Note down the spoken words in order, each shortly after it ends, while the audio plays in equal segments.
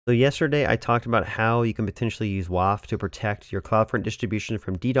So yesterday I talked about how you can potentially use WAF to protect your CloudFront distribution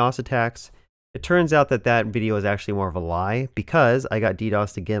from DDoS attacks. It turns out that that video is actually more of a lie because I got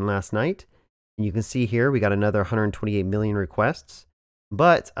DDoSed again last night. And you can see here we got another 128 million requests,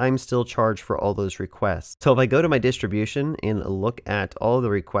 but I'm still charged for all those requests. So if I go to my distribution and look at all the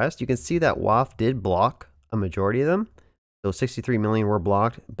requests, you can see that WAF did block a majority of them. So 63 million were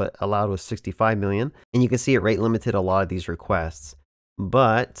blocked, but allowed was 65 million. And you can see it rate limited a lot of these requests.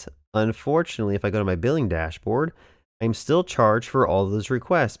 But unfortunately, if I go to my billing dashboard, I'm still charged for all those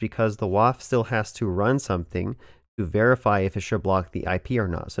requests because the WAF still has to run something to verify if it should block the IP or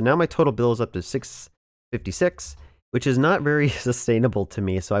not. So now my total bill is up to 656, which is not very sustainable to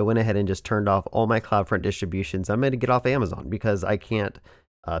me. So I went ahead and just turned off all my CloudFront distributions. I'm going to get off Amazon because I can't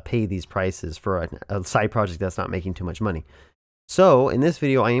pay these prices for a side project that's not making too much money. So in this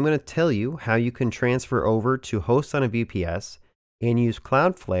video, I am going to tell you how you can transfer over to host on a VPS and use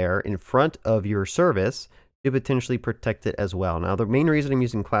CloudFlare in front of your service to potentially protect it as well. Now, the main reason I'm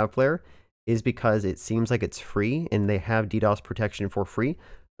using CloudFlare is because it seems like it's free and they have DDoS protection for free.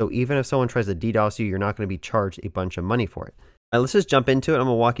 So even if someone tries to DDoS you, you're not going to be charged a bunch of money for it. All right, let's just jump into it. I'm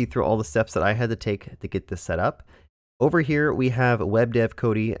going to walk you through all the steps that I had to take to get this set up. Over here, we have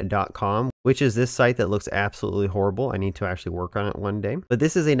webdevcody.com, which is this site that looks absolutely horrible. I need to actually work on it one day. But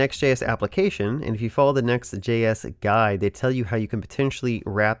this is a Next.js application, and if you follow the Next.js guide, they tell you how you can potentially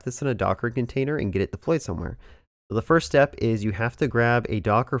wrap this in a Docker container and get it deployed somewhere. So the first step is you have to grab a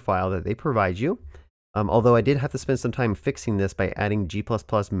Docker file that they provide you. Although I did have to spend some time fixing this by adding G++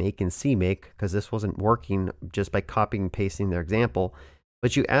 make and CMake, because this wasn't working just by copying and pasting their example.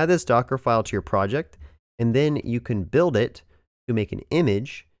 But you add this Docker file to your project, and then you can build it to make an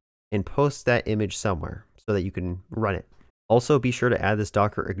image and post that image somewhere so that you can run it. Also, be sure to add this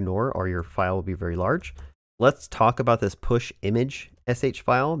Docker ignore or your file will be very large. Let's talk about this push image sh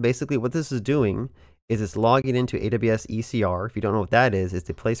file. Basically, what this is doing is it's logging into AWS ECR. If you don't know what that is, it's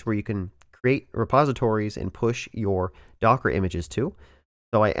a place where you can create repositories and push your Docker images to.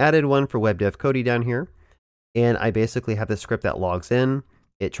 So I added one for webdevcody down here, and I basically have this script that logs in.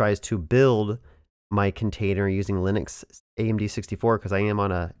 It tries to build my container using Linux AMD 64 because I am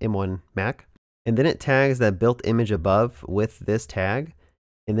on a M1 Mac. And then it tags that built image above with this tag.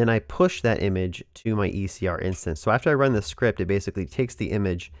 And then I push that image to my ECR instance. So after I run the script, it basically takes the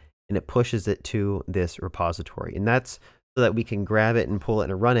image and it pushes it to this repository. And that's so that we can grab it and pull it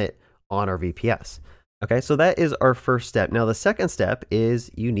and run it on our VPS. Okay, so that is our first step. Now the second step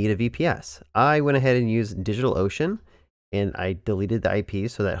is you need a VPS. I went ahead and used DigitalOcean, and I deleted the IP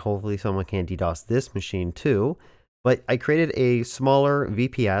so that hopefully someone can't DDoS this machine too. But I created a smaller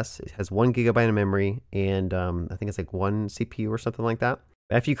VPS. It has 1 GB of memory and I think it's like 1 CPU or something like that.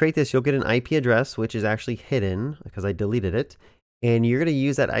 After you create this, you'll get an IP address, which is actually hidden because I deleted it. And you're going to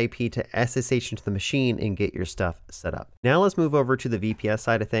use that IP to SSH into the machine and get your stuff set up. Now let's move over to the VPS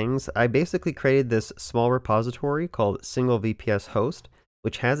side of things. I basically created this small repository called single VPS host,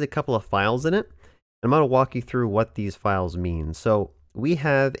 which has a couple of files in it. I'm going to walk you through what these files mean. So we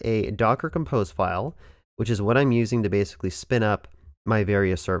have a Docker Compose file, which is what I'm using to basically spin up my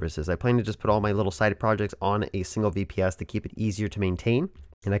various services. I plan to just put all my little side projects on a single VPS to keep it easier to maintain.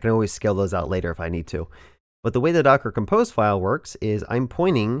 And I can always scale those out later if I need to. But the way the Docker Compose file works is I'm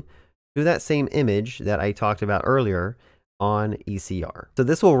pointing to that same image that I talked about earlier on ECR. So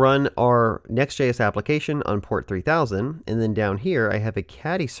this will run our Next.js application on port 3000. And then down here, I have a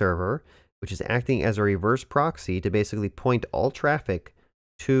caddy server, which is acting as a reverse proxy to basically point all traffic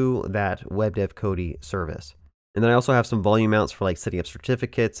to that webdevcody service. And then I also have some volume mounts for like setting up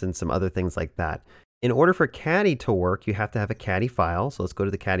certificates and some other things like that. In order for caddy to work, you have to have a caddy file. So let's go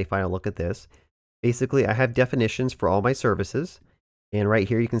to the caddy file and look at this. Basically, I have definitions for all my services. And right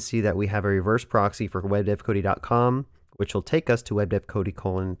here, you can see that we have a reverse proxy for webdevcody.com, which will take us to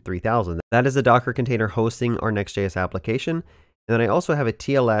webdevcody:3000. That is a Docker container hosting our Next.js application. And then I also have a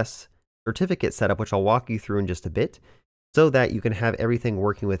TLS certificate setup, which I'll walk you through in just a bit, so that you can have everything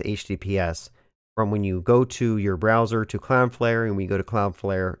working with HTTPS from when you go to your browser to Cloudflare and we go to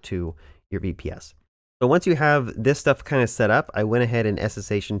Cloudflare to your VPS. So once you have this stuff kind of set up, I went ahead and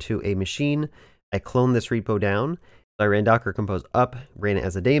SSH into a machine. I cloned this repo down. So I ran Docker Compose up, ran it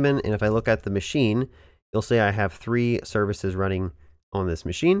as a daemon, and if I look at the machine, you'll see I have 3 services running on this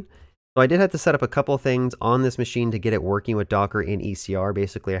machine. So I did have to set up a couple of things on this machine to get it working with Docker and ECR.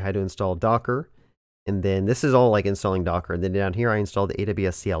 Basically, I had to install Docker, and then this is all like installing Docker. And then down here, I installed the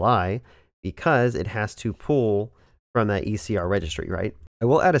AWS CLI because it has to pull from that ECR registry, right? I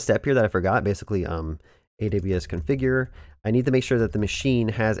will add a step here that I forgot. Basically, AWS configure. I need to make sure that the machine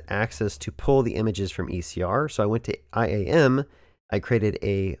has access to pull the images from ECR. So I went to IAM. I created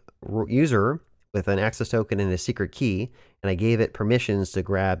a user with an access token and a secret key, and I gave it permissions to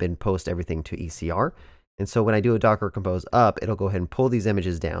grab and post everything to ECR. And so when I do a Docker Compose up, it'll go ahead and pull these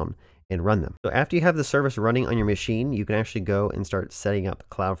images down and run them. So after you have the service running on your machine, you can actually go and start setting up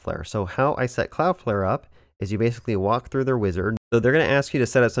CloudFlare. So how I set CloudFlare up is you basically walk through their wizard. So they're going to ask you to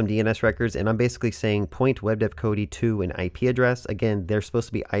set up some DNS records, and I'm basically saying point webdevcody to an IP address. Again, they're supposed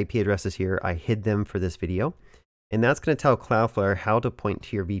to be IP addresses here. I hid them for this video. And that's going to tell CloudFlare how to point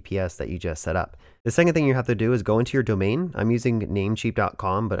to your VPS that you just set up. The second thing you have to do is go into your domain. I'm using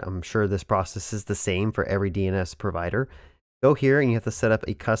namecheap.com, but I'm sure this process is the same for every DNS provider. Go here and you have to set up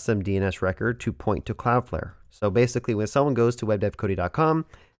a custom DNS record to point to CloudFlare. So basically when someone goes to webdevcody.com,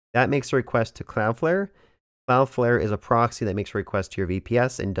 that makes a request to CloudFlare. CloudFlare is a proxy that makes a request to your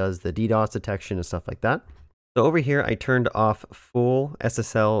VPS and does the DDoS detection and stuff like that. So over here, I turned off full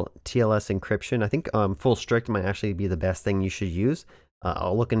SSL TLS encryption. I think full strict might actually be the best thing you should use.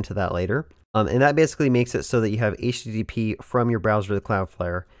 I'll look into that later. And that basically makes it so that you have HTTP from your browser to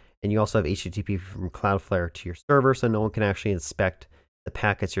Cloudflare, and you also have HTTP from Cloudflare to your server, so no one can actually inspect the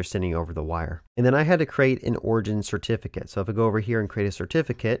packets you're sending over the wire. And then I had to create an origin certificate. So if I go over here and create a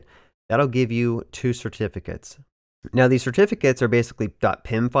certificate, that'll give you 2 certificates. Now these certificates are basically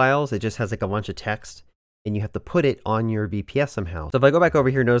 .pim files. It just has like a bunch of text, and you have to put it on your VPS somehow. So if I go back over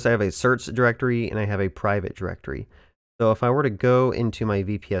here, notice I have a certs directory and I have a private directory. So if I were to go into my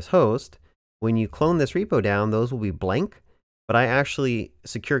VPS host, when you clone this repo down, those will be blank, but I actually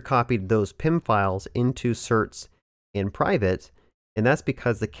secure copied those PIM files into certs in private, and that's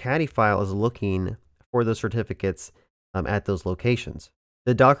because the caddy file is looking for those certificates at those locations.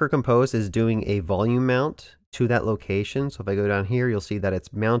 The Docker Compose is doing a volume mount to that location. So if I go down here, you'll see that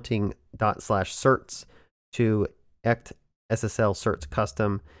it's mounting ./certs to ect SSL certs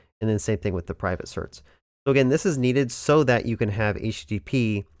custom, and then same thing with the private certs. So again, this is needed so that you can have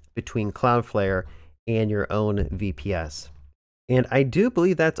HTTP between Cloudflare and your own VPS. And I do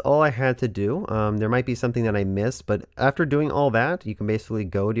believe that's all I had to do. There might be something that I missed, but after doing all that, you can basically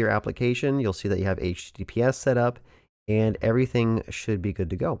go to your application. You'll see that you have HTTPS set up, and everything should be good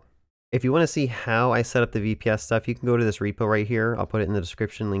to go. If you want to see how I set up the VPS stuff, you can go to this repo right here. I'll put it in the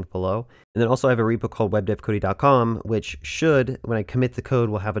description link below. And then also I have a repo called webdevcody.com, which should, when I commit the code,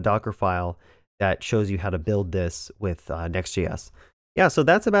 will have a Docker file that shows you how to build this with Next.js. Yeah, so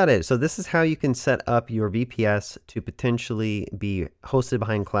that's about it. So this is how you can set up your VPS to potentially be hosted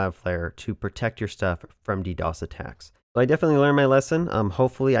behind Cloudflare to protect your stuff from DDoS attacks. So I definitely learned my lesson.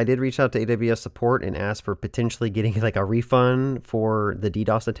 Hopefully I did reach out to AWS support and ask for potentially getting like a refund for the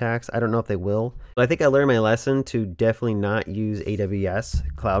DDoS attacks. I don't know if they will, but I think I learned my lesson to definitely not use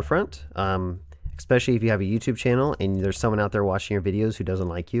AWS CloudFront, especially if you have a YouTube channel and there's someone out there watching your videos who doesn't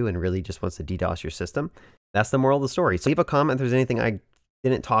like you and really just wants to DDoS your system. That's the moral of the story. So leave a comment if there's anything I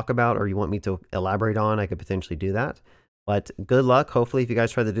didn't talk about or you want me to elaborate on. I could potentially do that. But good luck. Hopefully, if you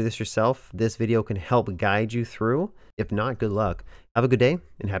guys try to do this yourself, this video can help guide you through. If not, good luck. Have a good day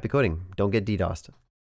and happy coding. Don't get DDoSed.